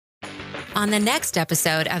on the next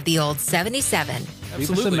episode of The Old 77. Leave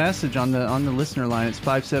us a message on the listener line. It's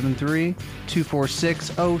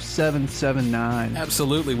 573-246-0779.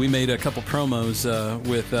 Absolutely. We made a couple promos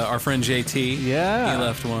with our friend JT. Yeah. He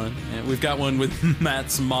left one. And we've got one with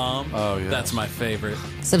Matt's mom. Oh, yeah. That's my favorite.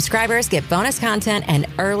 Subscribers get bonus content and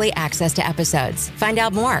early access to episodes. Find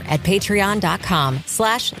out more at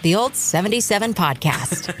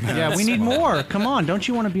patreon.com/theold77podcast. Yeah, we need more. Come on. Don't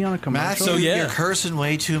you want to be on a commercial? Matt, you're cursing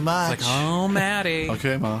way too much. It's like, oh, Maddie.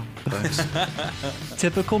 Okay, Mom. Thanks.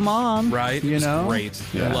 Typical mom. Right? You know? Great.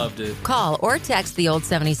 Yeah. Loved it. Call or text the Old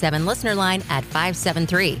 77 listener line at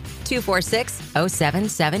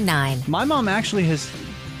 573-246-0779. My mom actually has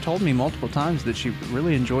told me multiple times that she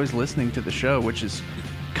really enjoys listening to the show, which is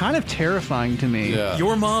kind of terrifying to me. Yeah.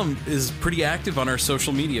 Your mom is pretty active on our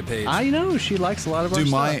social media page. I know. She likes a lot of our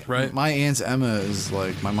stuff. Right. My aunt Emma is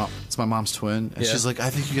like my mom. It's my mom's twin, and Yeah. she's like,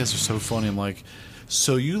 I think you guys are so funny. I'm like,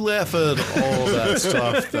 so you laugh at all that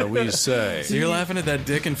stuff that we say. So you're laughing at that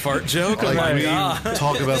dick and fart joke? Like, Oh my we God.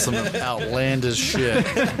 talk about some outlandish shit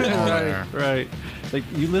on there. Right. Like,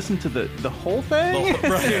 you listen to the whole thing?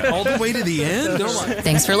 Right. All the way to the end?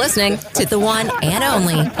 Thanks for listening to the one and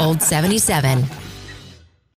only Old 77.